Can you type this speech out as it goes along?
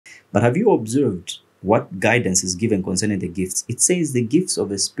But have you observed what guidance is given concerning the gifts? It says the gifts of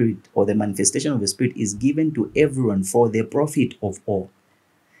the Spirit or the manifestation of the Spirit is given to everyone for the profit of all.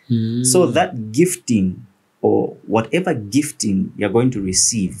 So that gifting or whatever gifting you're going to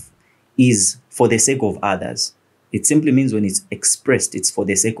receive is for the sake of others. It simply means when it's expressed, it's for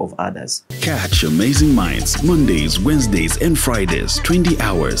the sake of others. Catch Amazing Minds Mondays, Wednesdays, and Fridays, 20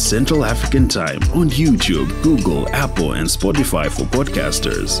 hours Central African Time on YouTube, Google, Apple, and Spotify for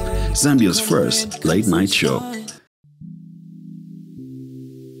podcasters. Zambia's first late night show.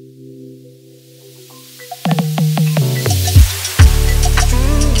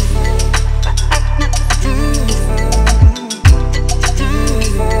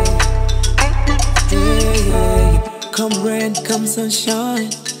 Come rain, come sunshine,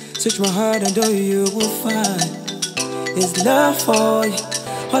 search my heart and all you will find is love for you.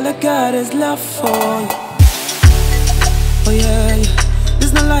 All I got is love for you. Oh yeah, yeah.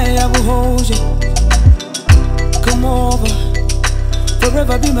 There's no lie, I will hold you. Come over,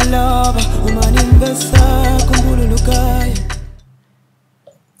 forever be my lover. Woman investa, kumbulu lukai.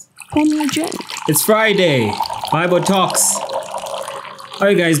 Pour me a drink. It's Friday, Bible Talks. How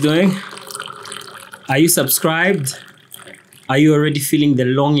are you guys doing? Are you subscribed? Are you already feeling the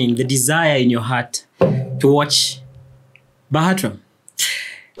longing, the desire in your heart to watch Bahatram?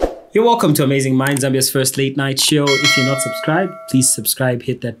 You're welcome to Amazing Minds, Zambia's first late night show. If you're not subscribed, please subscribe,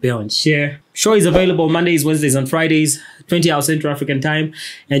 hit that bell and share. Show is available Mondays, Wednesdays, and Fridays, 20 hours Central African Time.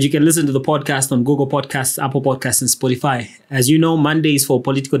 And you can listen to the podcast on Google Podcasts, Apple Podcasts, and Spotify. As you know, Monday is for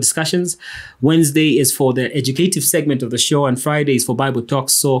political discussions. Wednesday is for the educative segment of the show. And Friday is for Bible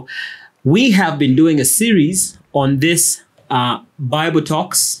Talks. So we have been doing a series on this Bible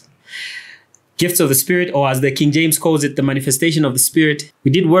Talks, Gifts of the Spirit, or as the King James calls it, the manifestation of the Spirit.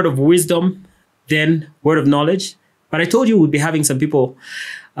 We did Word of Wisdom, then Word of Knowledge. But I told you we'd be having some people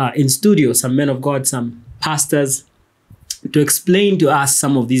in studio, some men of God, some pastors, to explain to us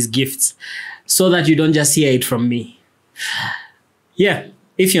some of these gifts so that you don't just hear it from me. Yeah.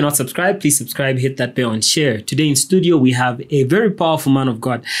 If you're not subscribed, please subscribe, hit that bell and share. Today in studio, we have a very powerful man of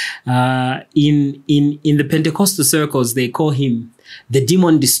God. In the Pentecostal circles, they call him the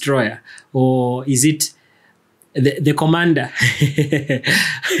demon destroyer, or is it the commander?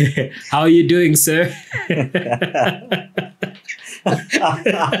 How are you doing, sir?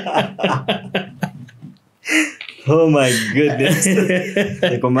 Oh my goodness.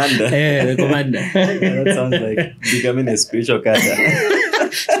 The commander. Yeah, the commander. Yeah, that sounds like becoming a spiritual cadre.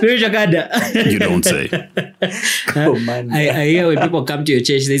 Spiritual cadre. You don't say. Commander. I hear when people come to your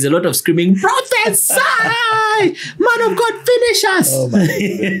church, there's a lot of screaming, prophesy! Man of God, finish us! Oh my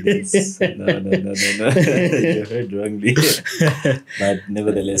goodness. No. You heard wrongly. But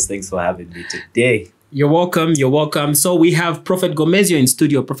nevertheless, thanks for having me today. You're welcome. You're welcome. So we have Prophet Gomezyo in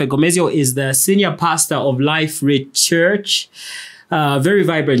studio. Prophet Gomezyo is the senior pastor of Life Rich Church. Very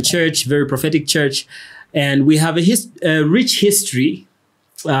vibrant church, very prophetic church. And we have a rich history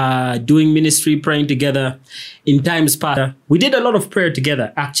doing ministry, praying together in times past. We did a lot of prayer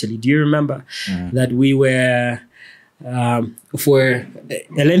together, actually. Do you remember that we were, for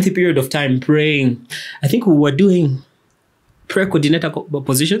a lengthy period of time, praying? I think we were doing prayer coordinator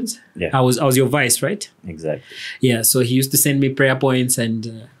positions. Yeah. I was your vice, right? Exactly. Yeah, so he used to send me prayer points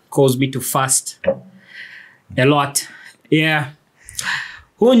and cause me to fast a lot. Yeah.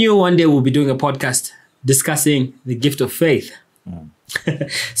 Who knew one day we'll be doing a podcast discussing the gift of faith?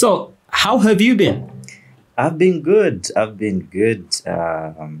 So, how have you been? I've been good. The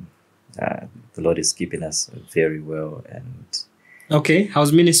Lord is keeping us very well. And Okay,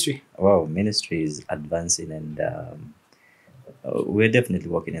 how's ministry? wow, ministry is advancing, and we're definitely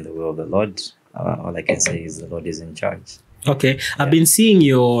walking in the will of the Lord. All I can say is the Lord is in charge. Okay, I've been seeing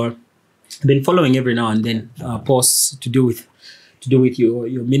been following every now and then posts to do with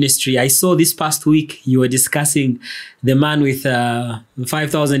your ministry. I saw this past week you were discussing the man with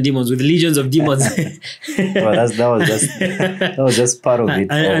 5,000 demons, with legions of demons. Well, that was just part of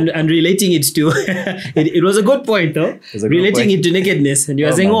it. and relating it to it was a good point though. Relating it to nakedness, and you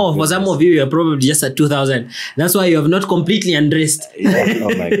are saying, for some of you are probably just at 2,000. That's why you have not completely undressed. Yeah.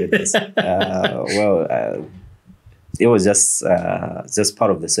 Oh my goodness. It was just part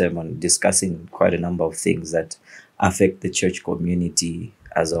of the sermon, discussing quite a number of things that affect the church community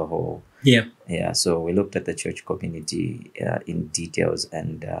as a whole. Yeah. So we looked at the church community in details,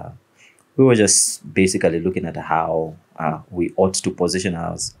 and we were just basically looking at how we ought to position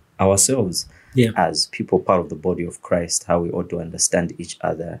ourselves as people part of the body of Christ, how we ought to understand each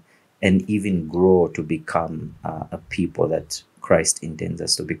other, and even grow to become a people that Christ intends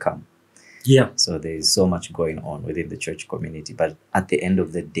us to become. Yeah. So there is so much going on within the church community. But at the end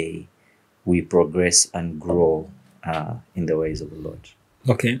of the day, we progress and grow in the ways of the Lord.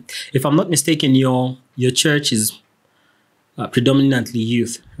 Okay. If I'm not mistaken, your church is predominantly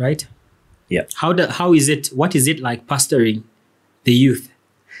youth, right? Yeah. How is it? What is it like pastoring the youth?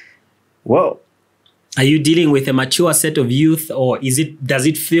 Well, are you dealing with a mature set of youth, or does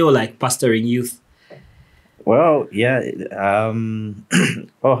it feel like pastoring youth? Well, yeah.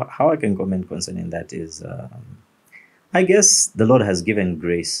 How I can comment concerning that is, I guess the Lord has given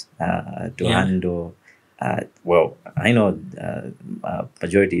grace to handle. Well, I know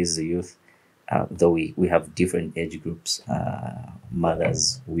majority is the youth, though we have different age groups,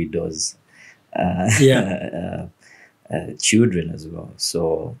 mothers, widows, children as well.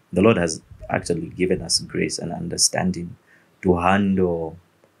 So the Lord has actually given us grace and understanding to handle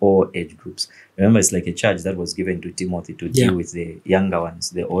all age groups. Remember, it's like a charge that was given to Timothy to deal with the younger ones,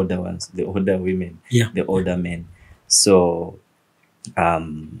 the older women, the older men. So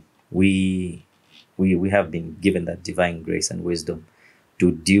we have been given that divine grace and wisdom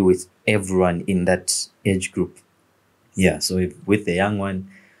to deal with everyone in that age group. Yeah. So with the young one,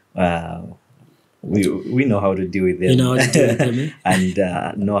 we know how to deal with them, you know how to deal with them, and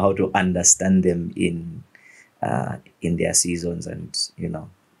know how to understand them in their seasons, and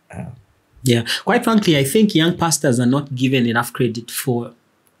quite frankly, I think young pastors are not given enough credit for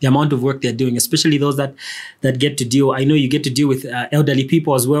the amount of work they're doing, especially those that get to deal. I know you get to deal with elderly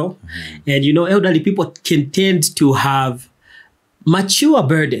people as well. And elderly people can tend to have mature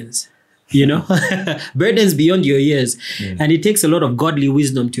burdens, burdens beyond your years. And it takes a lot of godly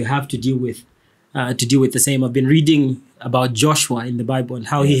wisdom to have to deal with the same. I've been reading about Joshua in the Bible and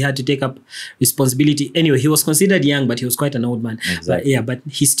how he had to take up responsibility. Anyway, he was considered young, but he was quite an old man. Exactly. But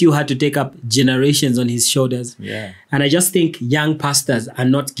he still had to take up generations on his shoulders. Yeah. And I just think young pastors are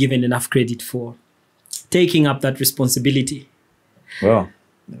not given enough credit for taking up that responsibility. Well,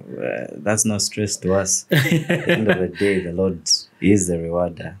 that's no stress to us. At the end of the day, the Lord is the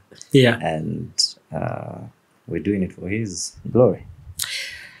rewarder. Yeah. And we're doing it for his glory.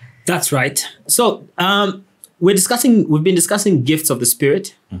 That's right. So we've been discussing gifts of the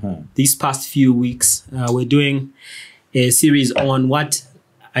Spirit these past few weeks. We're doing a series on what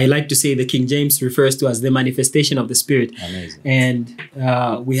I like to say the King James refers to as the manifestation of the Spirit. Amazing.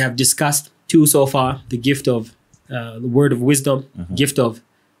 And we have discussed two so far: the gift of the word of wisdom, gift of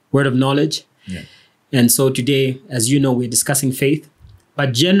word of knowledge. Yeah. And so today, as you know, we're discussing faith.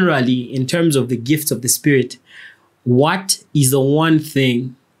 But generally, in terms of the gifts of the Spirit, what is the one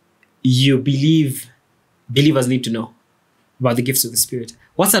thing you believe believers need to know about the gifts of the Spirit?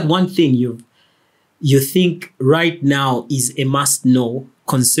 What's that one thing you think right now is a must know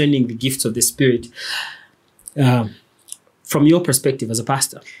concerning the gifts of the Spirit from your perspective as a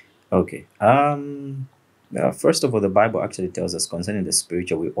pastor? Okay. First of all, the Bible actually tells us concerning the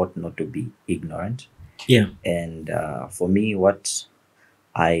spiritual, we ought not to be ignorant. Yeah. And for me, what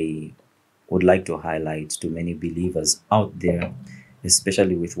I would like to highlight to many believers out there,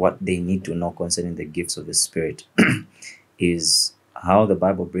 especially with what they need to know concerning the gifts of the Spirit, is how the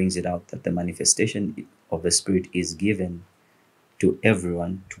Bible brings it out that the manifestation of the Spirit is given to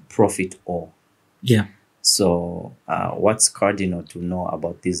everyone to profit all. Yeah. So what's cardinal to know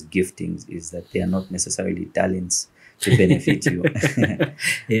about these giftings is that they are not necessarily talents to benefit you,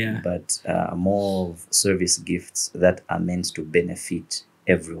 but more of service gifts that are meant to benefit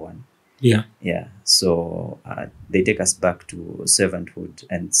everyone. Yeah. Yeah. So they take us back to servanthood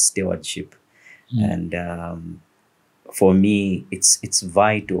and stewardship. And for me, it's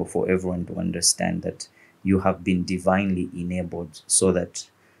vital for everyone to understand that you have been divinely enabled so that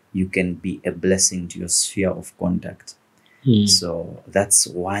you can be a blessing to your sphere of contact. So that's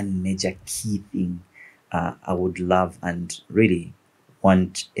one major key thing I would love and really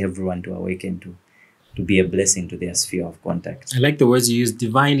want everyone to awaken to be a blessing to their sphere of contact. I like the words you use,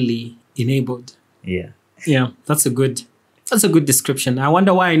 divinely enabled. Yeah. Yeah, that's a good description. I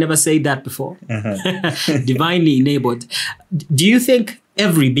wonder why I never said that before. Divinely enabled. Do you think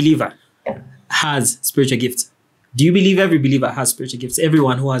every believer has spiritual gifts? Do you believe every believer has spiritual gifts?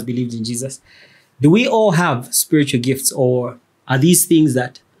 Everyone who has believed in Jesus? Do we all have spiritual gifts, or are these things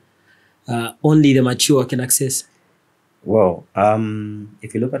that only the mature can access? Well,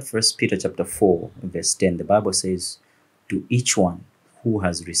 if you look at 1 Peter chapter 4, verse 10, the Bible says, to each one who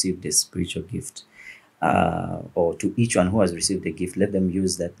has received a spiritual gift, or to each one who has received a gift, let them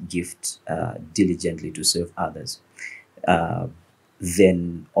use that gift diligently to serve others.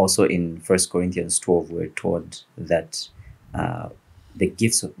 Then also in 1 Corinthians 12, we're told that the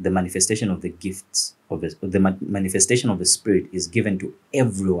gifts, the manifestation of the gifts of the manifestation of the Spirit is given to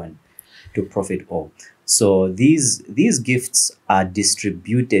everyone to profit all. So these gifts are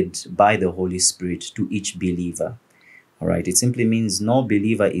distributed by the Holy Spirit to each believer. All right. It simply means no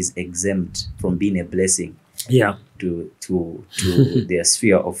believer is exempt from being a blessing. Yeah. To their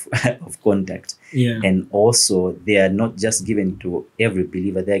sphere of contact. Yeah. And also they are not just given to every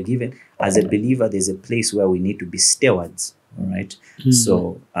believer. They are given as a believer. There's a place where we need to be stewards. All right.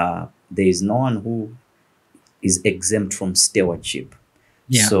 So there is no one who is exempt from stewardship.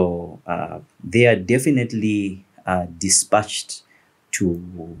 Yeah. So they are definitely dispatched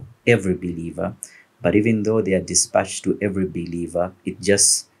to every believer. But even though they are dispatched to every believer, it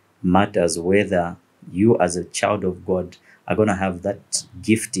just matters whether you as a child of God are going to have that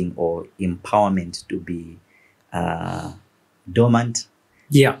gifting or empowerment to be dormant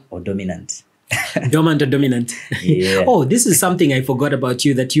or dominant. Dormant or dominant. Yeah. Oh, this is something I forgot about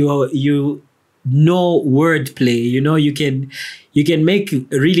you, that you know wordplay. You know, you can make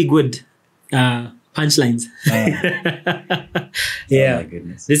really good punchlines. Yeah. Oh my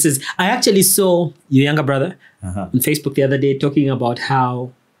goodness. I actually saw your younger brother on Facebook the other day talking about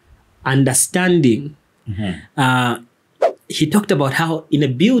how understanding. He talked about how in a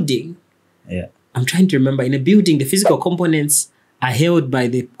building, I'm trying to remember, in a building, the physical components are held by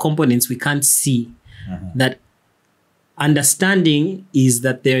the components we can't see. That understanding is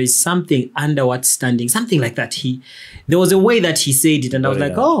that there is something under what's standing, something like that. There was a way that he said it, and I was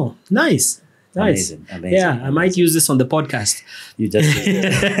like, oh, nice. Amazing. Yeah, I might use this on the podcast. You just used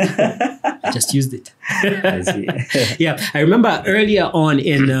it. I just used it. I see. Yeah, I remember earlier on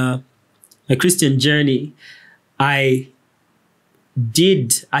in my Christian journey, I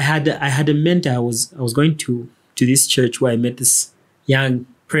had a mentor. I was going to this church where I met this young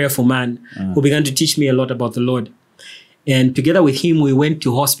prayerful man who began to teach me a lot about the Lord. And together with him, we went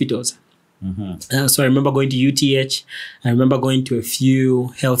to hospitals. So I remember going to UTH. I remember going to a few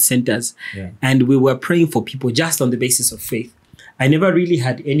health centers. And we were praying for people just on the basis of faith. I never really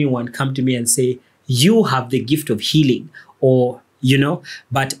had anyone come to me and say, you have the gift of healing, or,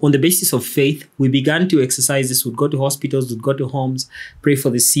 but on the basis of faith, we began to exercise this. We'd go to hospitals, we'd go to homes, pray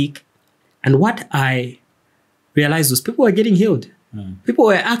for the sick. And what I realized was people were getting healed. People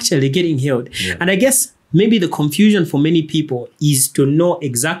were actually getting healed. And I guess maybe the confusion for many people is to know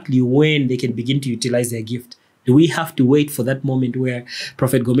exactly when they can begin to utilize their gift. Do we have to wait for that moment where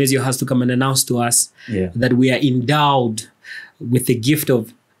Prophet Gomezyo has to come and announce to us that we are endowed with the gift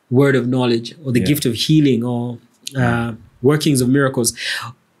of word of knowledge, or the gift of healing, or workings of miracles?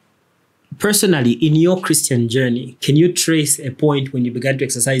 Personally, in your Christian journey, can you trace a point when you began to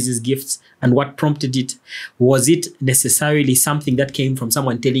exercise these gifts and what prompted it? Was it necessarily something that came from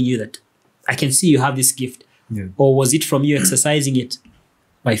someone telling you that, I can see you have this gift? Or was it from you exercising it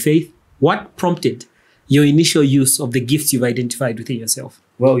by faith? What prompted your initial use of the gifts you've identified within yourself?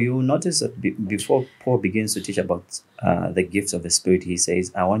 Well, you will notice that before Paul begins to teach about the gifts of the Spirit, he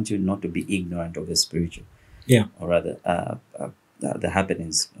says, I want you not to be ignorant of the spiritual. Or rather, the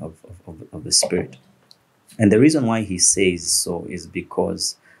happenings of the Spirit. And the reason why he says so is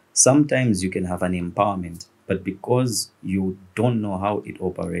because sometimes you can have an empowerment, but because you don't know how it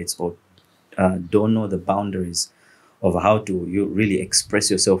operates, or don't know the boundaries of how to you really express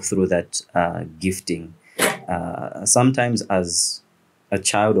yourself through that gifting. Sometimes as a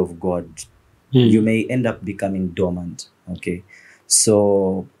child of God, you may end up becoming dormant. Okay.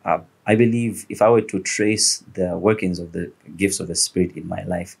 So I believe if I were to trace the workings of the gifts of the Spirit in my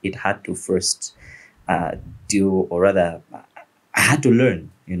life, it had to first I had to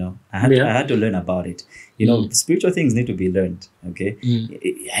learn, I had to learn about it. Spiritual things need to be learned. Okay.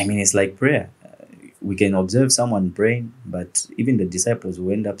 I mean, it's like prayer. We can observe someone praying, but even the disciples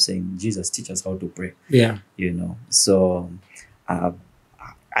will end up saying, Jesus, teach us how to pray. So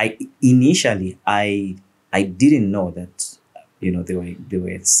I initially didn't know that, there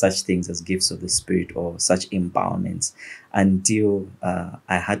were such things as gifts of the Spirit or such empowerments until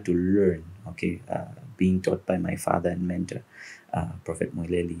I had to learn, being taught by my father and mentor, Prophet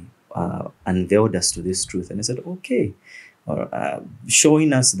Mwileli, unveiled us to this truth. And I said, okay,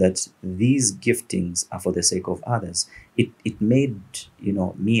 showing us that these giftings are for the sake of others. It made,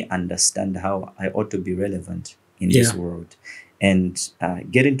 me understand how I ought to be relevant in this world, and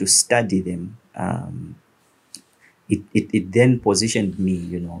getting to study them. It then positioned me,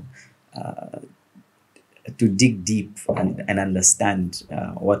 to dig deep and understand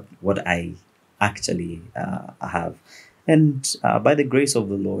what I actually have. And by the grace of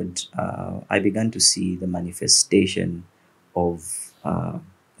the Lord, I began to see the manifestation of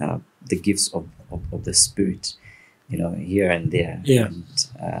the gifts of the Spirit, here and there.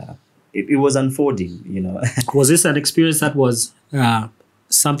 And it was unfolding, Was this an experience that was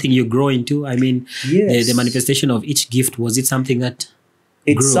something you grow into? I mean, Yes. the manifestation of each gift, was it something that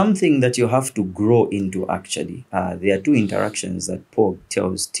It's grew? something that you have to grow into, actually. There are two interactions that Paul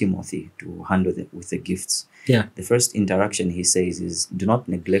tells Timothy to handle with the gifts. Yeah. The first interaction he says is, do not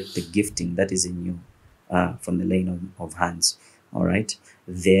neglect the gifting that is in you from the laying of hands. All right.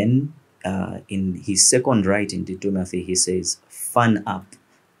 Then in his second writing to Timothy, he says, fan up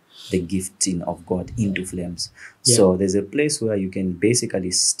the gifting of God into flames. Yeah. So there's a place where you can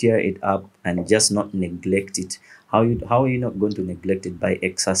basically stir it up and just not neglect it. How are you not going to neglect it? By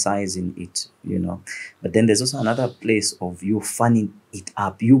exercising it, But then there's also another place of you fanning it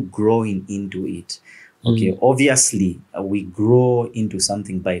up, you growing into it. Okay, obviously we grow into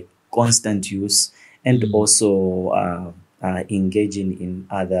something by constant use and also engaging in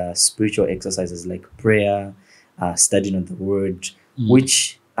other spiritual exercises like prayer, studying of the word,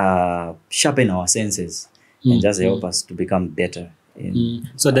 which sharpen our senses and just help us to become better.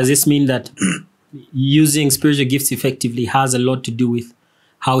 So does this mean that using spiritual gifts effectively has a lot to do with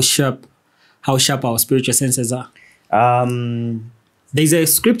how sharp our spiritual senses are? There's a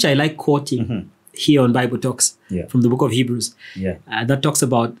scripture I like quoting here on Bible Talks from the book of Hebrews that talks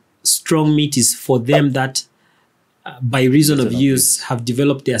about strong meat is for them that by reason of use have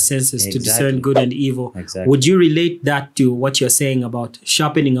developed their senses to discern good and evil. Exactly. Would you relate that to what you're saying about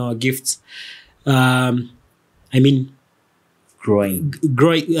sharpening our gifts? Growing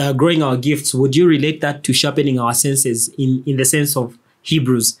our gifts, would you relate that to sharpening our senses in the sense of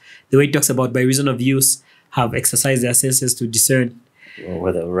Hebrews, the way it talks about by reason of use have exercised their senses to discern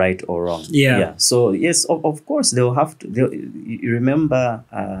whether right or wrong? Yeah. So yes, of course they'll have to. You remember,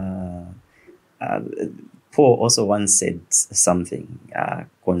 Paul also once said something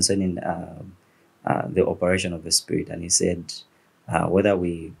concerning the operation of the Spirit, and he said, whether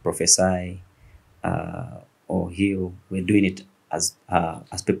we prophesy or heal, we're doing it as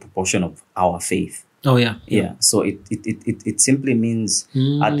per proportion of our faith. Oh yeah. Yeah. So it simply means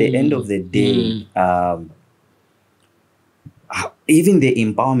at the end of the day, even the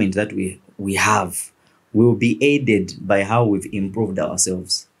empowerment that we have will be aided by how we've improved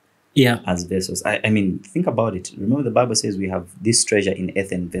ourselves. Yeah. As vessels. I mean, think about it. Remember, the Bible says we have this treasure in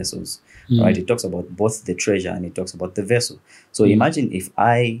earthen vessels, right? It talks about both the treasure and it talks about the vessel. So imagine if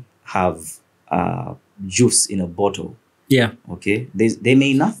I have juice in a bottle. Yeah. Okay. There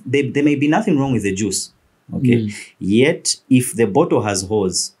may be nothing wrong with the juice. Okay. Yet, if the bottle has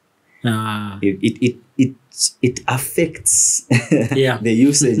holes, it affects the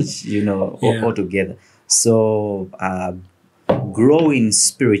usage, altogether. So growing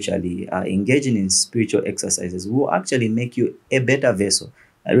spiritually, engaging in spiritual exercises will actually make you a better vessel.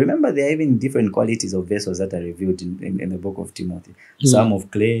 Remember, there are even different qualities of vessels that are revealed in the book of Timothy. Some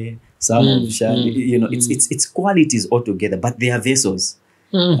of clay, some of shine. It's qualities altogether, but they are vessels.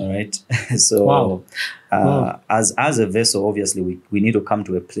 All right. So as a vessel, obviously, we need to come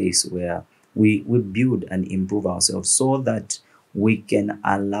to a place where we build and improve ourselves so that we can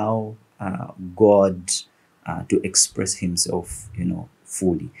allow God to express himself,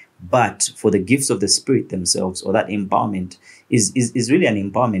 fully. But for the gifts of the Spirit themselves, or that empowerment is really an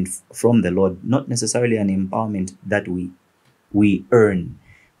empowerment from the Lord, not necessarily an empowerment that we earn.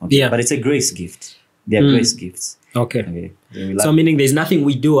 Okay? Yeah. But it's a grace gift. They are grace gifts. Okay. So meaning there's nothing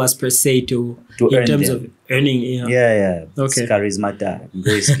we do as per se to in terms them. Of earning. Yeah. Okay. It's charismata,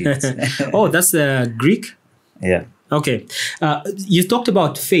 grace gifts. Oh, that's Greek? Yeah. Okay. You talked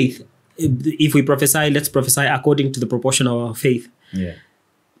about faith. If we prophesy, let's prophesy according to the proportion of our faith. Yeah.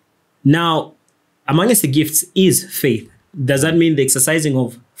 Now, amongst the gifts is faith. Does that mean the exercising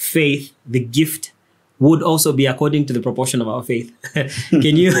of faith, the gift, would also be according to the proportion of our faith?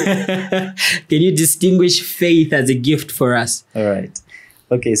 Can you distinguish faith as a gift for us? All right.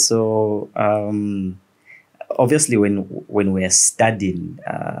 Okay. So obviously, when we are studying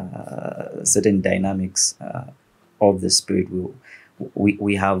certain dynamics of the Spirit,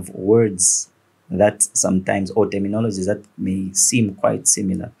 we have words that sometimes, or terminologies that may seem quite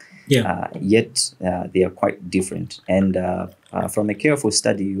similar. Yeah. Yet they are quite different. And from a careful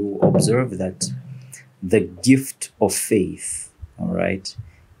study, you observe that the gift of faith, all right,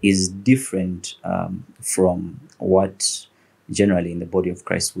 is different from what generally in the body of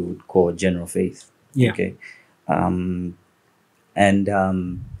Christ we would call general faith. Yeah. Okay.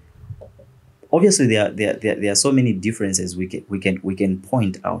 Obviously, there are so many differences we can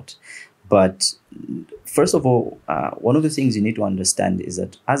point out. But first of all, one of the things you need to understand is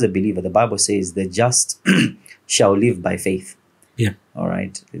that as a believer, the Bible says the just shall live by faith. Yeah. All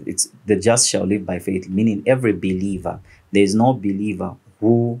right. It's the just shall live by faith, meaning every believer. There is no believer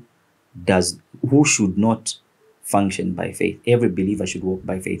who should not function by faith. Every believer should walk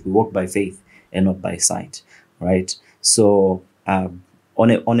by faith. We walk by faith and not by sight, right? So on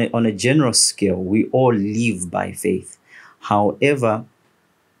a general scale, we all live by faith. However,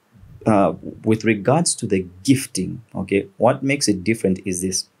 with regards to the gifting, okay, what makes it different is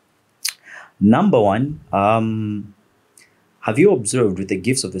this. Number one, have you observed with the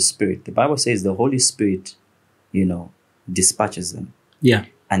gifts of the Spirit? The Bible says the Holy Spirit, dispatches them,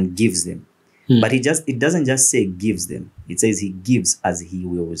 and gives them. But it doesn't just say gives them. It says he gives as he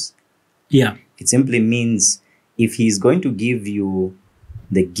wills. Yeah. It simply means if he's going to give you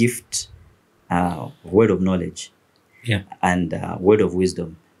the gift, word of knowledge, and word of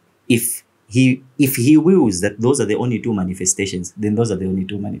wisdom, if he wills that those are the only two manifestations, then those are the only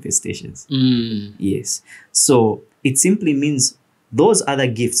two manifestations. Yes. So it simply means those other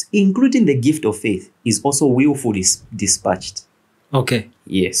gifts, including the gift of faith, is also willfully dispatched. Okay.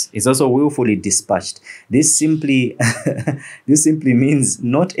 Yes, it's also willfully dispatched. This simply means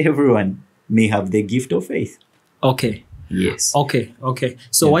not everyone may have the gift of faith. Okay. Yes. Okay.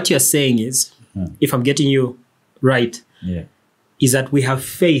 So what you're saying is, if I'm getting you right, is that we have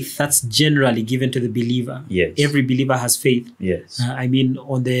faith that's generally given to the believer. Yes. Every believer has faith. Yes.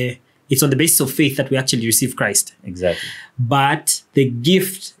 It's on the basis of faith that we actually receive Christ. Exactly. But the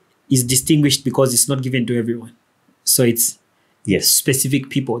gift is distinguished because it's not given to everyone. So it's specific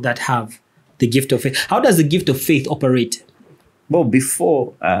people that have the gift of faith. How does the gift of faith operate? Well,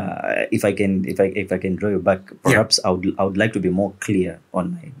 before, if I can draw you back, perhaps I would like to be more clear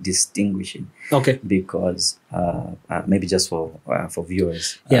on my distinguishing. Okay. Because maybe just for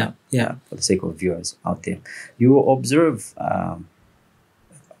viewers. For the sake of viewers out there, you observe.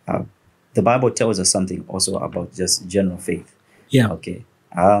 The Bible tells us something also about just general faith. Yeah. Okay.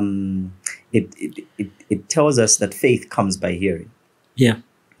 It tells us that faith comes by hearing. Yeah.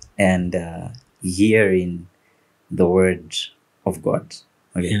 And hearing the word of God.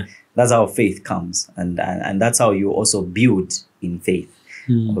 Okay. Yeah. That's how faith comes, and that's how you also build in faith.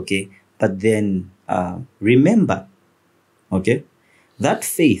 Okay. But then remember, okay, that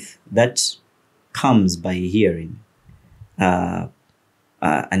faith that comes by hearing,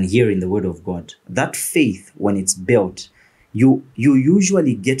 and hearing the word of God, that faith, when it's built, you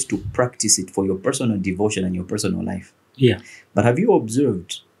usually get to practice it for your personal devotion and your personal life. Yeah. But have you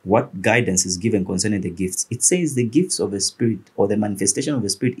observed what guidance is given concerning the gifts? It says the gifts of the Spirit, or the manifestation of the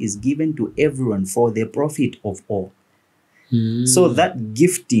Spirit, is given to everyone for the profit of all. So that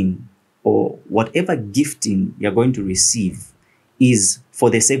gifting, or whatever gifting you're going to receive, is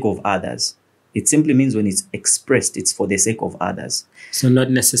for the sake of others. It simply means when it's expressed, it's for the sake of others. So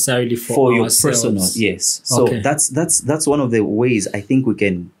not necessarily for your ourselves. personal, yes. So that's one of the ways I think we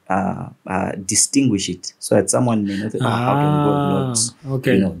can distinguish it, so that someone may not think, how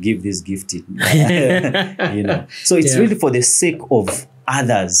can God not, give this gifting? So it's really for the sake of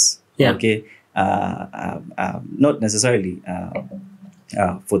others. Yeah. Okay. Not necessarily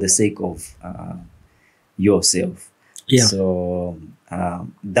for the sake of yourself. Yeah. So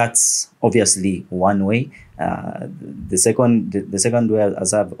that's obviously one way. The second way,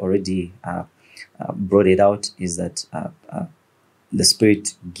 as I've already brought it out, is that the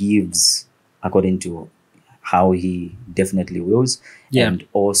Spirit gives according to how He definitely wills, and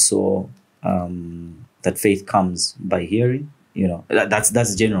also that faith comes by hearing.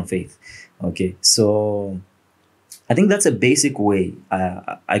 That's general faith. Okay, so I think that's a basic way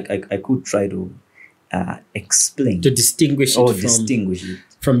I could try to explain, to distinguish it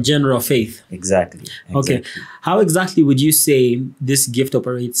from general faith. Exactly. Okay. How exactly would you say this gift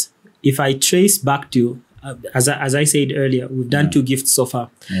operates? If I trace back to, as I said earlier, we've done two gifts so far.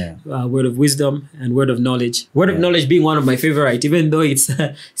 Word of wisdom and word of knowledge. Word of knowledge being one of my favorite, even though it's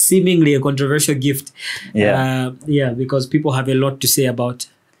seemingly a controversial gift. Because people have a lot to say about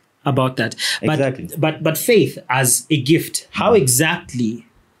that. But faith as a gift, how exactly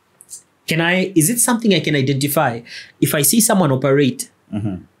is it something I can identify? If I see someone operate,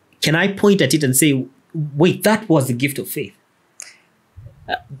 can I point at it and say, wait, that was the gift of faith?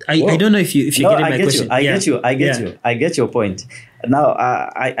 I don't know if you're getting my question. I get your point. Now,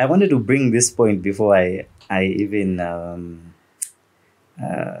 I wanted to bring this point before I even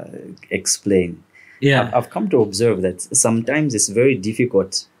explain. Yeah. I've come to observe that sometimes it's very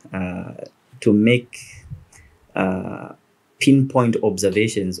difficult to make pinpoint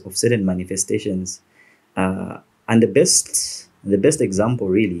observations of certain manifestations, and the best example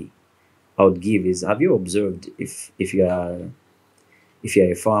really I would give is, have you observed if you are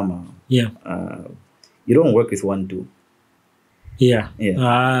a farmer, you don't work with 1, 2. No,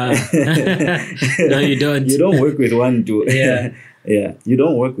 you don't. You don't work with 1, 2. Yeah. You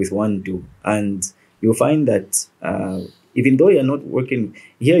don't work with 1, 2, and you'll find that even though you're not working,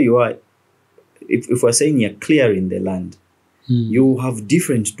 here you are, if we're saying you're clearing the land, you have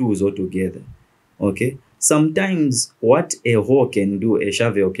different tools altogether. Okay? Sometimes what a hoe can do, a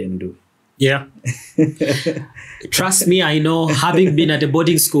shovel can do. Yeah. Trust me, I know, having been at a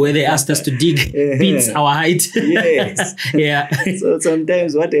boarding school where they asked us to dig pits our height. Yes. Yeah. So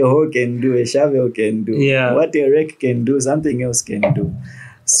sometimes what a hoe can do, a shovel can do. Yeah. What a rake can do, something else can do.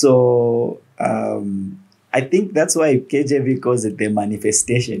 So I think that's why KJV calls it the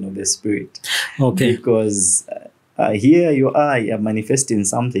manifestation of the Spirit. Okay. Because here you're manifesting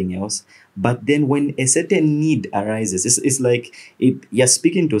something else. But then when a certain need arises, it's like you're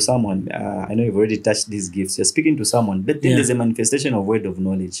speaking to someone. I know you've already touched these gifts. You're speaking to someone, but then there's a manifestation of word of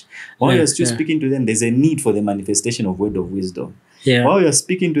knowledge. While you're still speaking to them, there's a need for the manifestation of word of wisdom. Yeah. While you're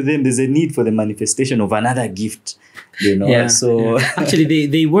speaking to them, there's a need for the manifestation of another gift. So actually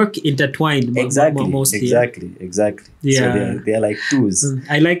they work intertwined. Exactly. Mostly. Exactly. Yeah. So they're like tools.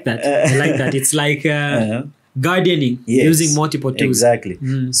 I like that. It's like gardening, using multiple tools. Exactly.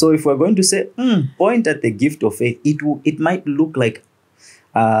 So if we're going to say point at the gift of faith, it might look like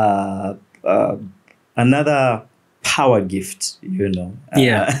another power gift, in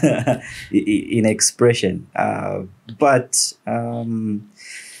expression. But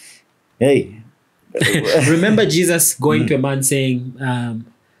hey. Remember Jesus going to a man saying,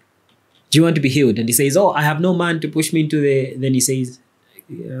 do you want to be healed? And he says, oh, I have no man to push me into then he says,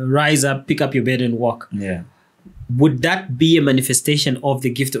 rise up, pick up your bed and walk. Yeah. Would that be a manifestation of the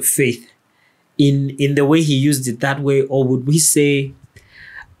gift of faith in the way he used it that way? Or would we say,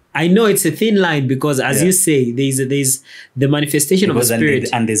 I know it's a thin line because as you say, there's the manifestation of the Spirit.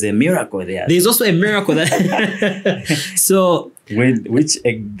 And there's a miracle there. There's also a miracle that so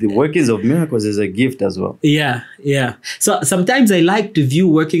the workings of miracles is a gift as well. Yeah. So sometimes I like to view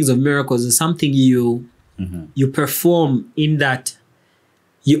workings of miracles as something you perform in that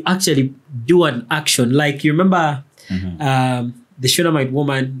you actually do an action. Like you remember the Shunammite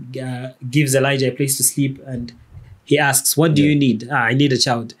woman gives Elijah a place to sleep and he asks, what do you need? I need a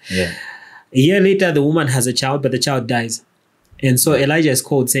child. Yeah. A year later, the woman has a child, but the child dies. And so Elijah is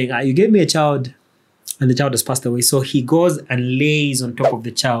called saying, you gave me a child and the child has passed away. So he goes and lays on top of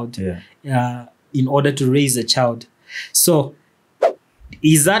the child in order to raise the child. So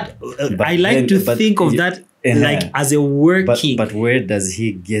is that, I like to think of that like as a working. But where does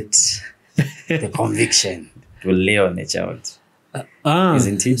he get the conviction to lay on a child?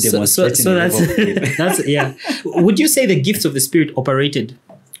 Isn't he demonstrating that's Would you say the gifts of the Spirit operated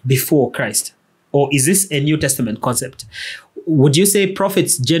before Christ? Or is this a New Testament concept? Would you say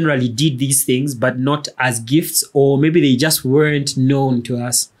prophets generally did these things but not as gifts, or maybe they just weren't known to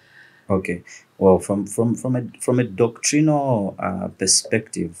us? Okay. Well, from a doctrinal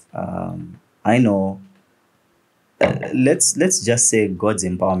perspective, I know let's just say God's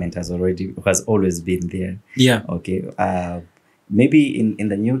empowerment has always been there. Yeah. Okay. Maybe in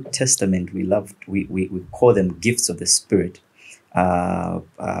the New Testament we call them gifts of the Spirit.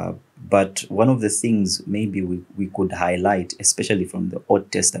 But one of the things maybe we could highlight, especially from the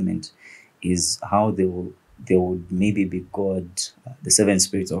Old Testament, is how they would maybe be God, the seven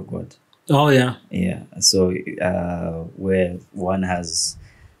spirits of God. Oh yeah. Yeah. So where one has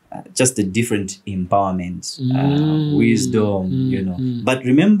just a different empowerment, wisdom, But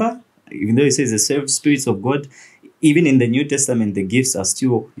remember, even though it says the seven spirits of God, even in the New Testament, the gifts are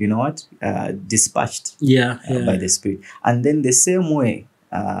still, dispatched by the Spirit. And then the same way,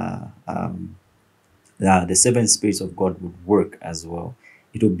 the seven spirits of God would work as well.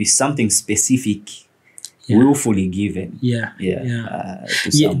 It would be something specific, willfully given.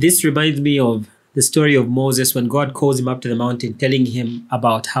 This reminds me of the story of Moses when God calls him up to the mountain, telling him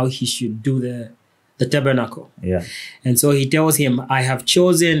about how he should do the tabernacle. Yeah. And so he tells him, I have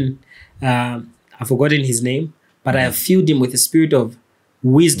chosen, I've forgotten his name, but I have filled him with the spirit of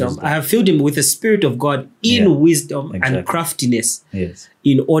wisdom. I have filled him with the Spirit of God in wisdom and craftiness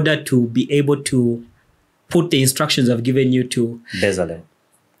in order to be able to put the instructions I've given you to Bezalel.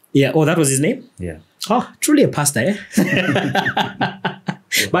 Yeah. Oh, that was his name? Yeah. Oh, truly a pastor, eh?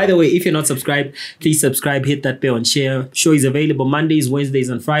 By the way, if you're not subscribed, please subscribe, hit that bell and share. Show is available Mondays, Wednesdays,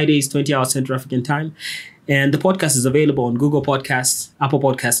 and Fridays, 20 hours Central African time. And the podcast is available on Google Podcasts, Apple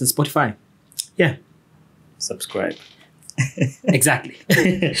Podcasts, and Spotify. Yeah. Subscribe. Exactly.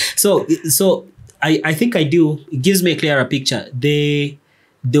 So I think I do. It gives me a clearer picture. The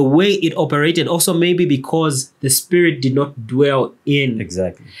way it operated also maybe because the Spirit did not dwell in.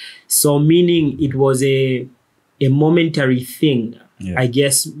 Exactly. So meaning it was a momentary thing. I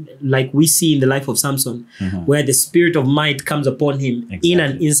guess, like we see in the life of Samson, where the spirit of might comes upon him in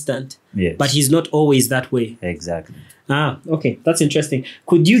an instant. Yes. But he's not always that way. Exactly. Okay. That's interesting.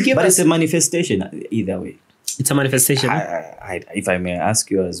 Could you give us... But it's a manifestation either way. It's a manifestation. If I may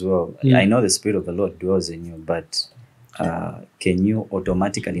ask you as well, I know the Spirit of the Lord dwells in you, but can you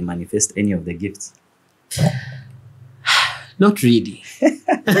automatically manifest any of the gifts? Not really.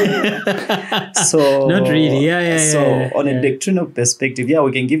 So not really. On a doctrinal perspective,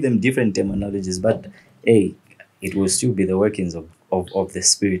 we can give them different terminologies, but hey, it will still be the workings of the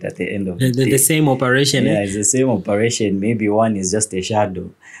Spirit at the end of the day. The same operation. Yeah, it's the same operation. Maybe one is just a shadow,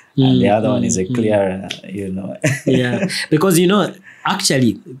 and the other one is a clear, Yeah, because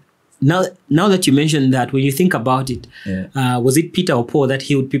actually, now that you mentioned that, when you think about it, was it Peter or Paul that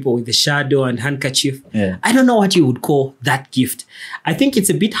healed people with the shadow and handkerchief? Yeah. I don't know what you would call that gift. I think it's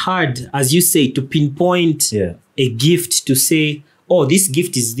a bit hard, as you say, to pinpoint a gift to say, oh, this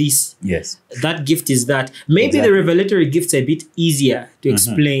gift is this. Yes. That gift is that. Maybe the revelatory gifts are a bit easier to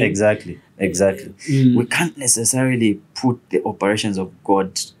explain. Exactly. We can't necessarily put the operations of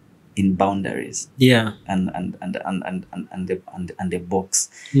God in boundaries. Yeah. And the box.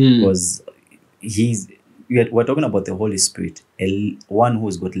 Because we're talking about the Holy Spirit, one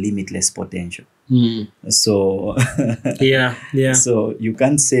who's got limitless potential. So So you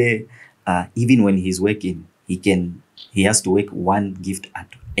can't say even when he's working, he has to work one gift at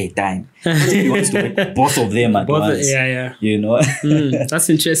a time. He wants to work both of them at once. That's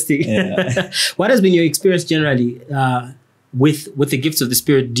interesting. What has been your experience generally with the gifts of the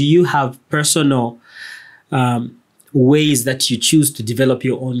Spirit? Do you have personal ways that you choose to develop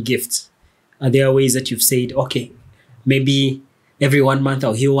your own gifts? Are there ways that you've said, okay, maybe every 1 month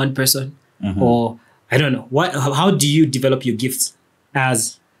I'll heal one person? Or I don't know. How do you develop your gifts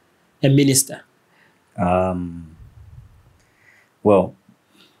as a minister? Well,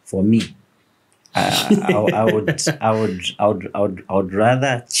 for me, I would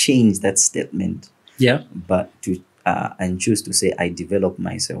rather change that statement. Yeah. But and choose to say I develop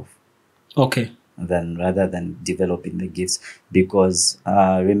myself. Okay. Rather than developing the gifts, because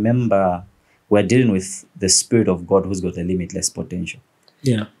remember, we're dealing with the Spirit of God who's got a limitless potential.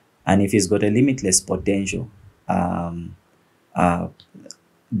 Yeah. And if he's got a limitless potential,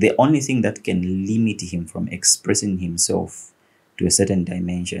 the only thing that can limit him from expressing himself to a certain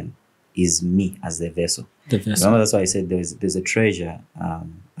dimension is me as the vessel. Remember, that's why I said there's a treasure.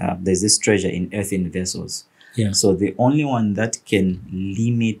 There's this treasure in earthen vessels. Yeah. So the only one that can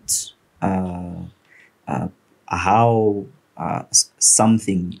limit how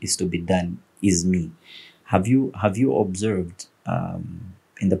something is to be done is me. Have you observed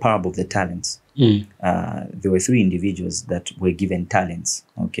in the parable of the talents? There were 3 individuals that were given talents.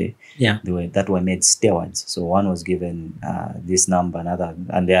 Okay. Yeah. That were made stewards. So one was given this number, another,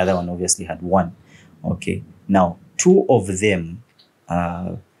 and the other one obviously had 1. Okay. Now 2 of them,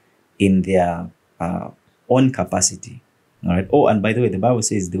 in their own capacity. All right. Oh, and by the way, the Bible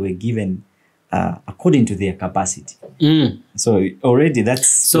says they were given according to their capacity. So already that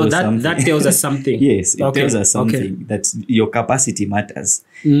tells us something. Yes, it tells us something that your capacity matters.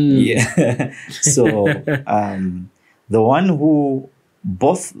 Yeah. So the one who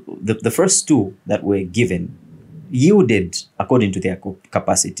the first 2 that were given yielded according to their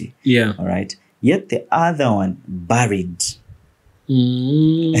capacity. Yeah. All right. Yet the other one buried.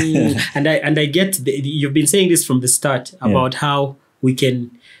 And I get you've been saying this from the start about how we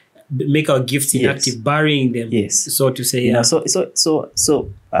can make our gifts inactive, burying them. Yes. So to say. Yeah. So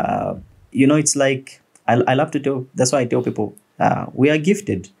it's like I love to tell. That's why I tell people we are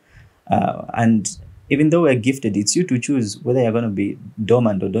gifted, and even though we're gifted, it's you to choose whether you're going to be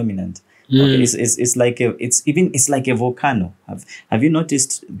dormant or dominant. Okay, it's like a volcano. Have you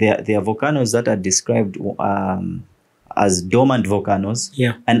noticed there are volcanoes that are described as dormant volcanoes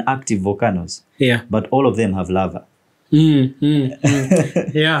and active volcanoes? Yeah. But all of them have lava.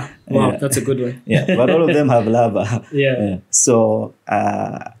 Yeah. Wow, that's a good one. Yeah, but all of them have lava. Yeah. So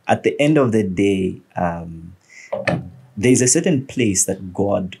at the end of the day, there's a certain place that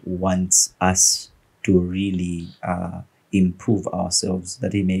God wants us to really improve ourselves,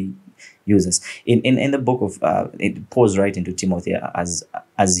 that He may use us. In the book of it Paul's writing to Timothy,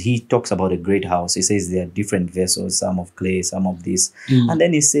 as he talks about a great house, he says there are different vessels, some of clay, some of this, and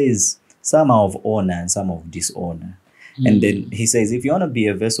then he says some are of honor and some of dishonor. And then he says, if you want to be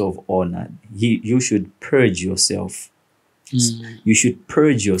a vessel of honor, you should purge yourself. You should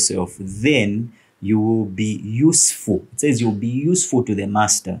purge yourself. Then you will be useful. It says you'll be useful to the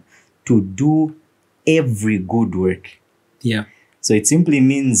master to do every good work. Yeah. So it simply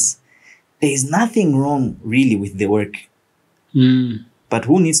means there is nothing wrong really with the work. But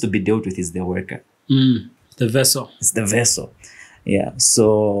who needs to be dealt with is the worker. The vessel. It's the vessel. Yeah.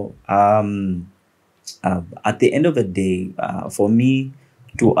 So at the end of the day, for me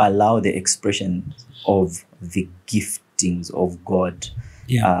to allow the expression of the giftings of God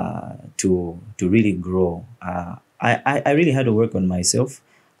to really grow, I really had to work on myself.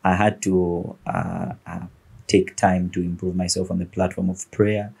 I had to take time to improve myself on the platform of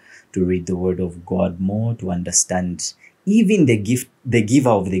prayer, to read the Word of God more, to understand even the giver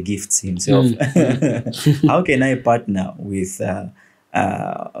of the gifts himself. How can I partner with?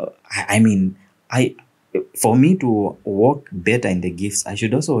 For me to work better in the gifts, I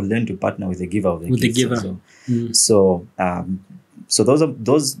should also learn to partner with the giver of the gifts. So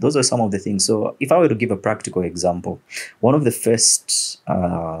those are some of the things. So if I were to give a practical example, one of the first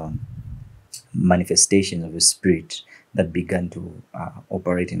manifestations of the Spirit that began to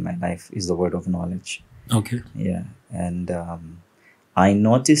operate in my life is the word of knowledge. Okay. Yeah. And I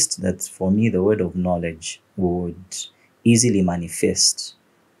noticed that for me, the word of knowledge would easily manifest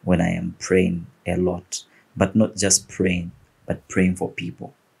when I am praying a lot, but not just praying, but praying for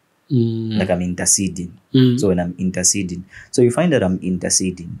people. Like I'm interceding. So when I'm interceding, so you find that I'm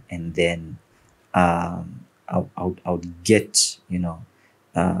interceding, and then I'll get,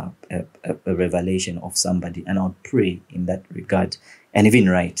 a revelation of somebody, and I'll pray in that regard, and even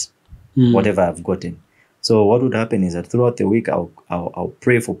write whatever I've gotten. So what would happen is that throughout the week, I'll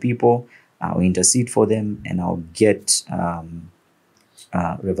pray for people, I'll intercede for them, and I'll get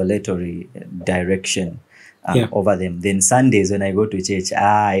revelatory direction over them. Then Sundays when I go to church,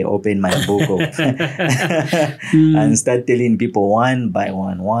 I open my book and start telling people one by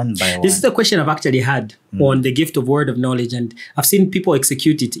one. This is the question I've actually had on the gift of word of knowledge, and I've seen people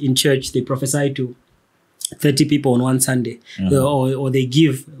execute it in church. They prophesy to 30 people on one Sunday, or they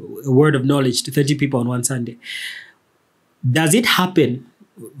give a word of knowledge to 30 people on one Sunday. Does it happen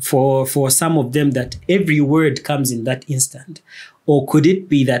for some of them that every word comes in that instant? Or could it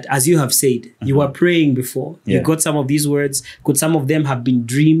be that, as you have said, you were praying before, you got some of these words? Could some of them have been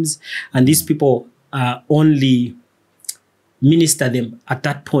dreams, and these people only minister them at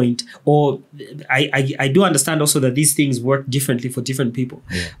that point? Or I do understand also that these things work differently for different people.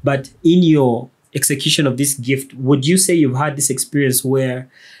 But in your execution of this gift, would you say you've had this experience where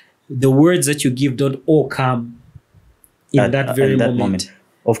the words that you give don't all come in that very moment?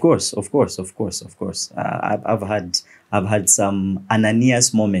 Of course. I've had some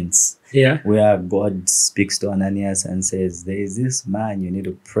Ananias moments where God speaks to Ananias and says, there is this man you need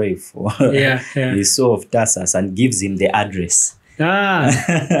to pray for. He's Saul of Tarsus, and gives him the address.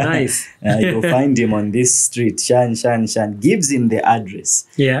 Nice. You'll find him on this street, Shan, gives him the address.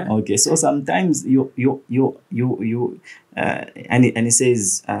 Okay, so sometimes you and he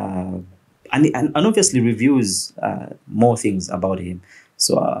says, and obviously reveals more things about him.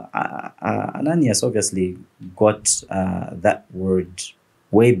 So Ananias obviously got that word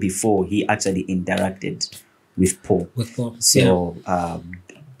way before he actually interacted with Paul. So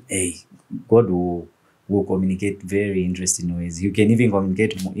God will communicate very interesting ways. You can even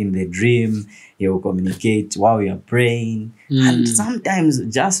communicate in the dream. He will communicate while you are praying, and sometimes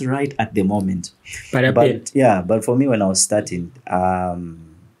just right at the moment. But for me, when I was starting, I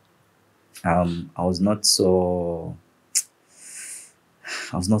was not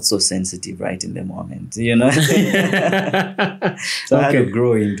so sensitive right in the moment, So I had to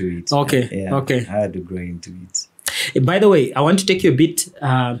grow into it. Okay. I had to grow into it. By the way, I want to take you a bit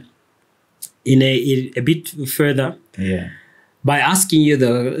in a bit further by asking you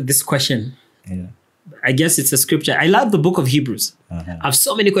this question. I guess it's a scripture. I love the book of Hebrews. I have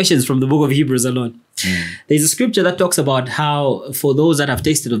so many questions from the book of Hebrews alone. There's a scripture that talks about how for those that have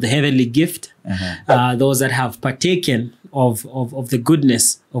tasted of the heavenly gift, those that have partaken of the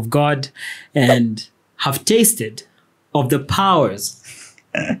goodness of God and have tasted of the powers.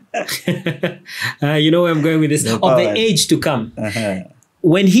 You know where I'm going with this? Of the age to come.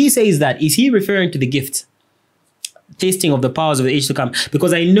 When he says that, is he referring to the gift? Tasting of the powers of the age to come?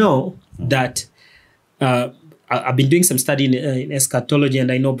 Because I know that I've been doing some study in eschatology,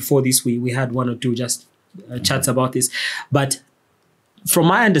 and I know before this we had one or two just chats about this. But from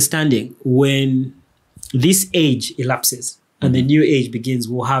my understanding, when this age elapses and the new age begins,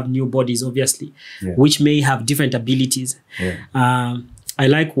 we'll have new bodies, obviously, which may have different abilities. I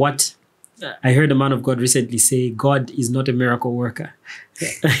like what I heard a man of God recently say: God is not a miracle worker.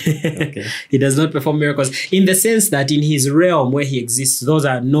 He does not perform miracles, in the sense that in his realm where he exists, those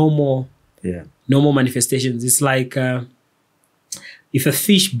are normal manifestations. It's like if a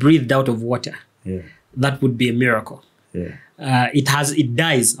fish breathed out of water, that would be a miracle. It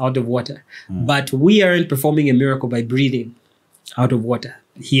dies out of water. But we aren't performing a miracle by breathing out of water.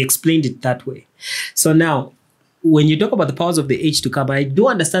 He explained it that way. So now, when you talk about the powers of the age to come, I do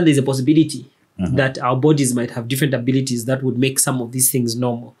understand there's a possibility that our bodies might have different abilities that would make some of these things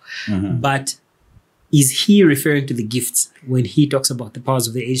normal. But is he referring to the gifts when he talks about the powers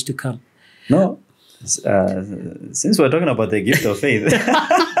of the age to come? No. Since we're talking about the gift of faith,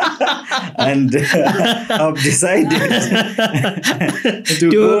 and I've decided to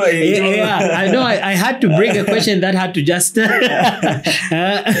go into... I know I had to bring a question that had to just...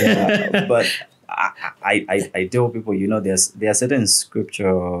 but I tell people, there are certain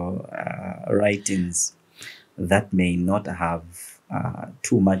scripture writings that may not have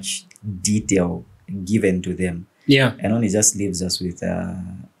too much detail given to them. Yeah. And only just leaves us with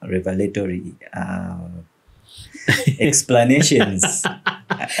revelatory explanations.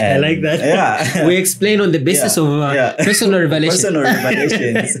 I like that. Yeah. We explain on the basis of personal revelation. Personal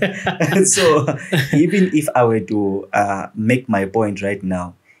revelations. So even if I were to make my point right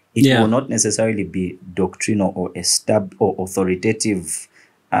now, it will not necessarily be doctrinal or authoritative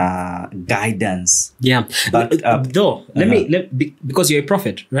guidance. Yeah. But because you're a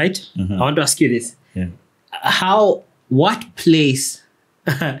prophet, right? I want to ask you this. Yeah. What place?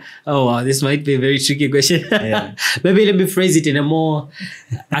 Oh wow, this might be a very tricky question. Maybe let me phrase it in a more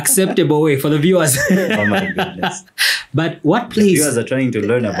acceptable way for the viewers. Oh my goodness. But what place? The viewers are trying to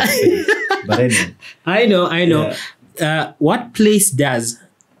learn about faith. But anyway. I know. Yeah. What place does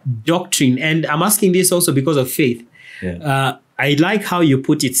doctrine, and I'm asking this also because of faith. I like how you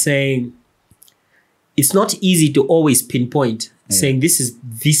put it, saying it's not easy to always pinpoint, saying this is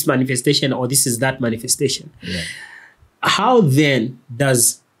this manifestation or this is that manifestation. How then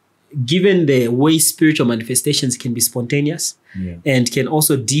does, given the way spiritual manifestations can be spontaneous and can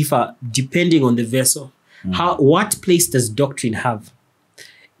also differ depending on the vessel, what place does doctrine have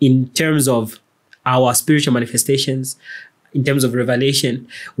in terms of our spiritual manifestations, in terms of revelation?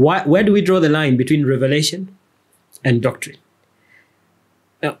 Where do we draw the line between revelation and doctrine?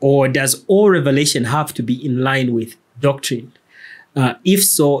 Or does all revelation have to be in line with doctrine? If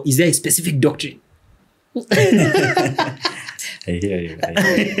so, is there a specific doctrine? I hear you.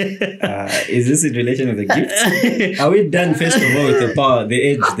 Is this in relation with the gifts? Are we done first of all with the power, the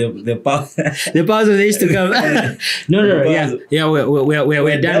age, the power? The powers of the age to come. No.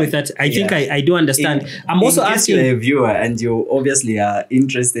 We're done with that. I think I do understand. I'm also asking you're a viewer and you obviously are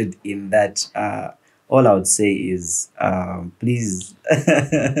interested in that. All I would say is, please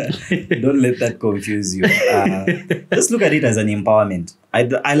don't let that confuse you. Just look at it as an empowerment. I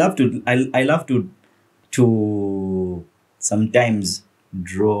love to sometimes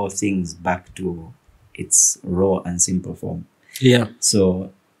draw things back to its raw and simple form. Yeah.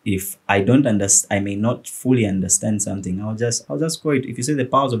 So if I don't understand, I may not fully understand something, I'll just call it. If you say the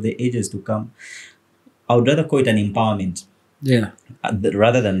powers of the ages to come, I would rather call it an empowerment. Yeah.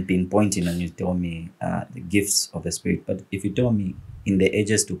 Rather than pinpointing and you tell me the gifts of the Spirit. But if you tell me in the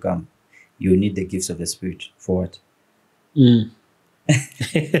ages to come, you need the gifts of the Spirit for what?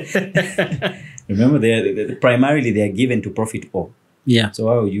 Remember, primarily they are given to profit all. Yeah. So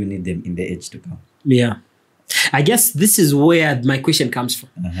why would you need them in the age to come? Yeah. I guess this is where my question comes from,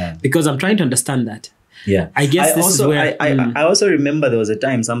 because I'm trying to understand that. Yeah. I guess I also remember there was a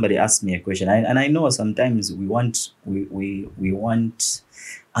time somebody asked me a question, and I know sometimes we want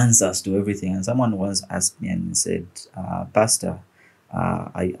answers to everything. And someone once asked me and said, Pastor,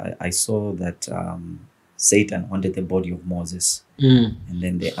 I saw that Satan wanted the body of Moses. And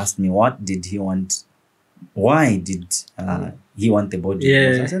then they asked me, what did he want? Why did he want the body of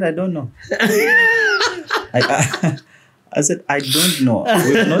Moses? I said, I don't know. I said, I don't know.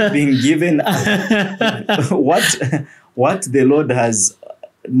 We've not been given what the Lord has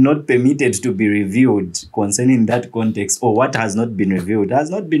not permitted to be revealed concerning that context, or what has not been revealed has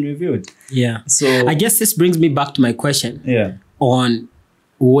not been revealed. Yeah. So I guess this brings me back to my question on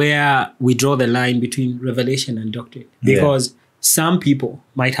where we draw the line between revelation and doctrine, because some people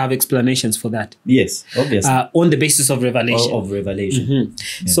might have explanations for that. Yes, obviously. On the basis of revelation. Of revelation.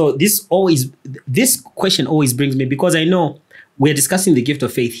 Yeah. So this question always brings me, because I know we're discussing the gift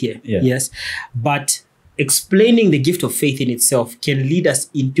of faith here. Yes. But explaining the gift of faith in itself can lead us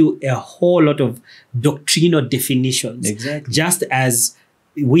into a whole lot of doctrinal definitions. Exactly. Just as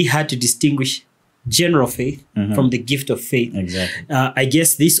we had to distinguish general faith from the gift of faith. Exactly. I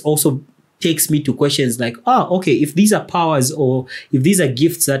guess this also takes me to questions like, okay, if these are powers or if these are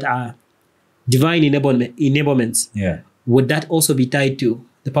gifts that are divine enablements, would that also be tied to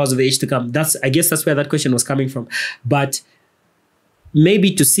the powers of the age to come? I guess that's where that question was coming from. But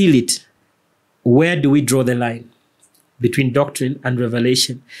maybe to seal it, where do we draw the line between doctrine and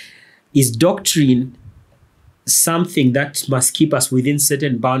revelation? Is doctrine something that must keep us within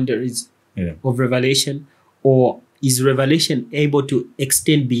certain boundaries of revelation, or is revelation able to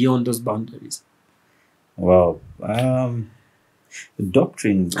extend beyond those boundaries? Well,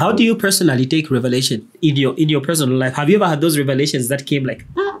 doctrine. How do you personally take revelation in your personal life? Have you ever had those revelations that came like,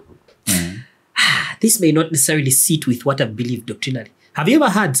 this may not necessarily sit with what I've believed doctrinally? Have you ever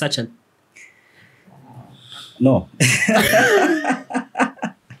had such an? No.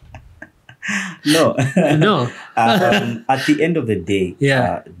 No. No. At the end of the day,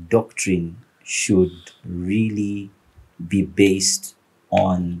 doctrine should really be based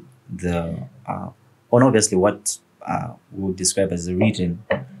on on obviously what we'll describe as the written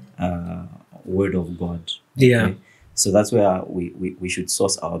word of God. Okay? Yeah. So that's where we should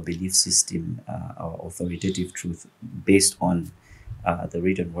source our belief system, our authoritative truth based on the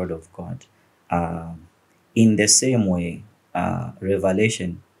written word of God. In the same way,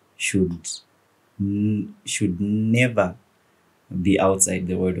 revelation should never be outside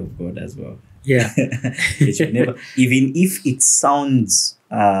the word of God as well. Yeah. It should never, even if it sounds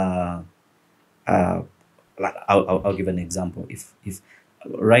like I'll give an example. If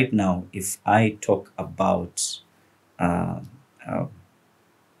right now, if I talk about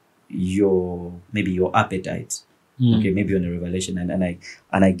your appetite, okay, maybe on a revelation, and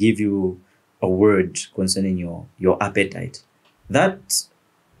I give you a word concerning your appetite, that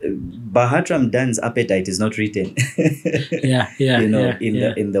Bahatram Dan's appetite is not written.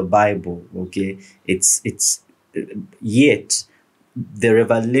 In the Bible, okay. It's yet the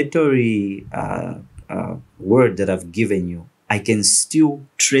revelatory word that I've given you, I can still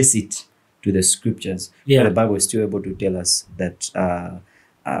trace it to the scriptures. Yeah. The Bible is still able to tell us that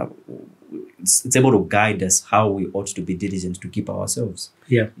it's able to guide us how we ought to be diligent to keep ourselves.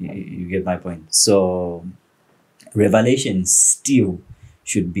 Yeah. You get my point. So revelation still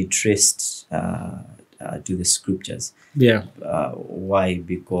should be traced to the scriptures. Yeah. Why?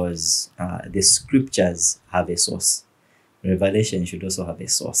 Because the scriptures have a source. Revelation should also have a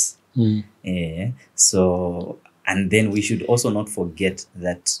source. So, and then we should also not forget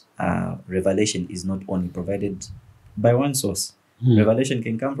that revelation is not only provided by one source. Revelation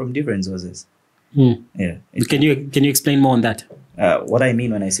can come from different sources. Yeah. Can you explain more on that? What I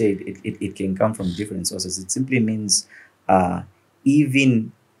mean when I say it can come from different sources, it simply means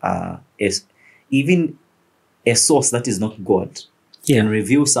even a source that is not God can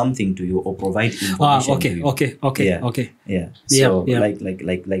reveal something to you or provide information to you. Okay. Yeah. So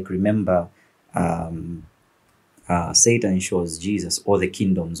like remember, Satan shows Jesus all the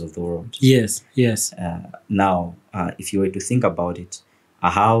kingdoms of the world. Yes. Now, if you were to think about it,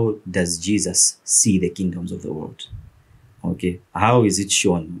 how does Jesus see the kingdoms of the world? Okay. How is it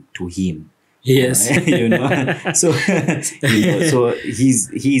shown to him? Yes. So so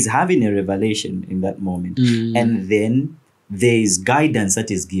he's having a revelation in that moment, and then there is guidance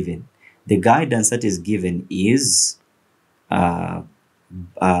that is given. The guidance that is given is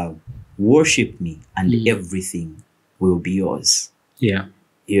worship me and everything will be yours. Yeah.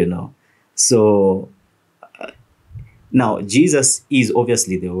 So now Jesus is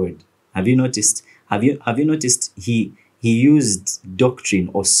obviously the word. Have you noticed he used doctrine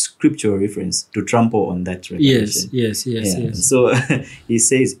or scriptural reference to trample on that revelation? Yes. So he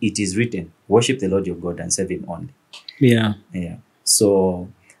says, it is written, worship the Lord your God and serve him only. Yeah. So,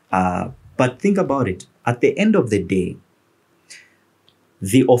 but think about it. At the end of the day,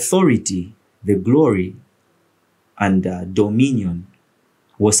 the authority, the glory, and dominion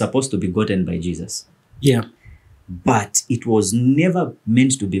was supposed to be gotten by Jesus. Yeah. But it was never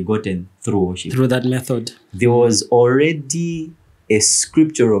meant to be gotten through worship. Through that method. There was already a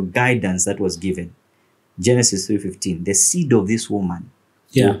scriptural guidance that was given. Genesis 3:15. The seed of this woman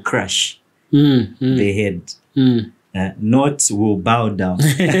will crush the head. Not will bow down.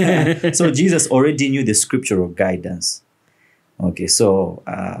 So Jesus already knew the scriptural guidance. Okay, so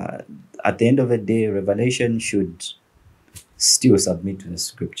at the end of the day, revelation should still submit to the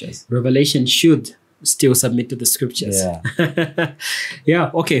scriptures. Revelation should still submit to the scriptures.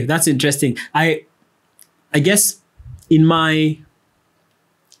 Yeah. Okay, that's interesting. I guess in my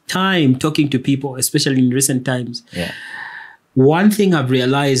time talking to people, especially in recent times, one thing I've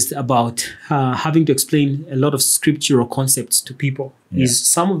realized about having to explain a lot of scriptural concepts to people is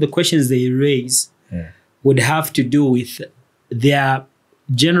some of the questions they raise would have to do with their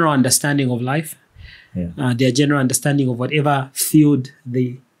general understanding of life, their general understanding of whatever field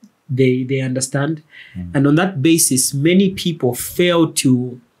they understand. And on that basis, many people fail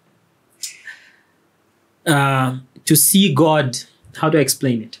to see God. How do I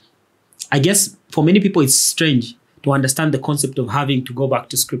explain it? I guess for many people, it's strange to understand the concept of having to go back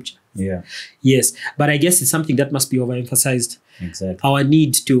to scripture. Yeah. Yes. But I guess it's something that must be overemphasized. Exactly. Our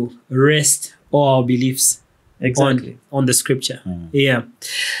need to rest all our beliefs on the scripture. Yeah.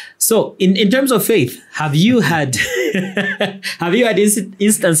 So in terms of faith, have you had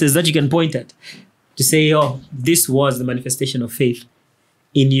instances that you can point at to say, oh, this was the manifestation of faith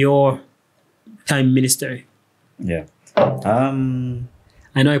in your time ministry? Yeah.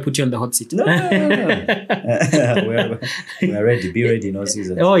 I know I put you on the hot seat. No. We're ready. Be ready in all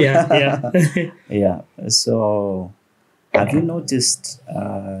seasons. Oh, yeah. Yeah. So have you noticed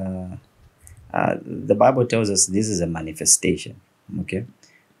the Bible tells us this is a manifestation. Okay.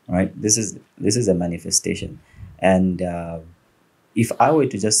 Right. This is a manifestation. And if I were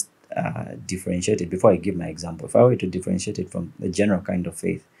to just differentiate it, before I give my example, if I were to differentiate it from the general kind of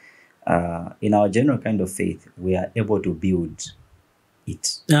faith, in our general kind of faith, we are able to build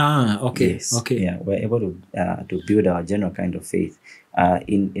it. Okay. Yes. Okay. Yeah, we're able to build our general kind of faith.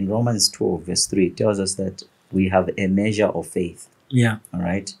 In Romans 12, verse 3, it tells us that we have a measure of faith. Yeah. All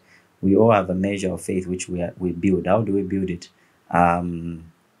right. We all have a measure of faith which we build. How do we build it?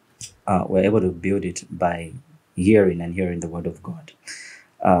 We're able to build it by hearing the word of God.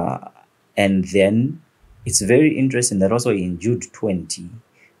 And then it's very interesting that also in Jude 20,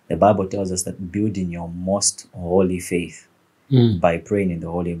 the Bible tells us that building your most holy faith by praying in the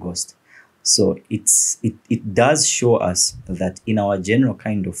Holy Ghost. So it does show us that in our general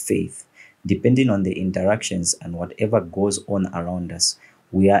kind of faith, depending on the interactions and whatever goes on around us,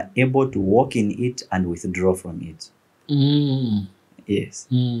 we are able to walk in it and withdraw from it. Yes,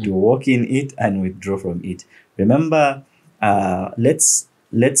 to walk in it and withdraw from it. Remember, let's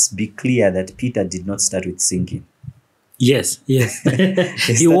be clear that Peter did not start with sinking. Yes.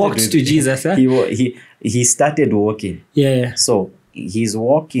 He walked to Jesus. Huh? He started walking. Yeah. So his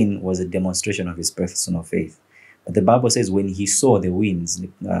walking was a demonstration of his personal faith. But the Bible says when he saw the winds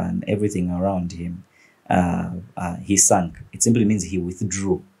and everything around him, he sank. It simply means he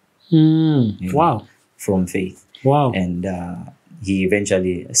withdrew. Wow. From faith. Wow. And he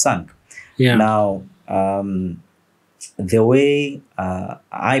eventually sank. Yeah. Now, the way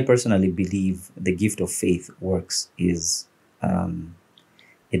I personally believe the gift of faith works is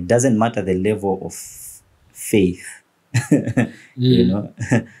it doesn't matter the level of faith. You know,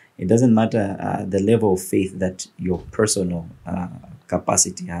 it doesn't matter the level of faith that your personal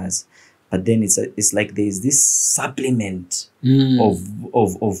capacity has. But then it's like there's this supplement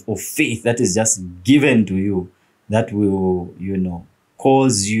of faith that is just given to you that will,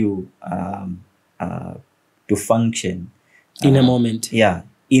 cause you to function in a moment. Yeah,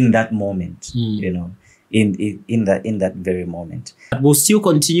 in that moment, in that very moment. We'll still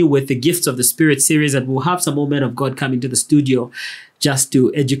continue with the Gifts of the Spirit series, and we'll have some more men of God coming to the studio just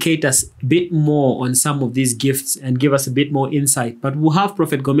to educate us a bit more on some of these gifts and give us a bit more insight. But we'll have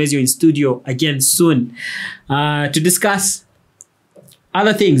Prophet Gomezyo in studio again soon to discuss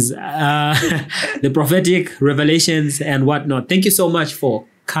other things, the prophetic revelations and whatnot. Thank you so much for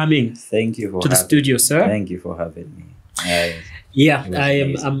coming. Thank you to the studio, sir. Thank you for having me.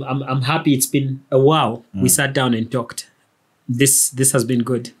 I'm happy. It's been a while. We sat down and talked. This has been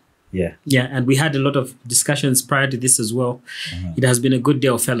good. Yeah, and we had a lot of discussions prior to this as well. It has been a good day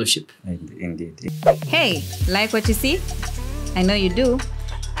of fellowship. Indeed. Hey, like what you see? I know you do.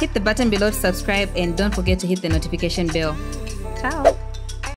 Hit the button below to subscribe and don't forget to hit the notification bell. Ciao.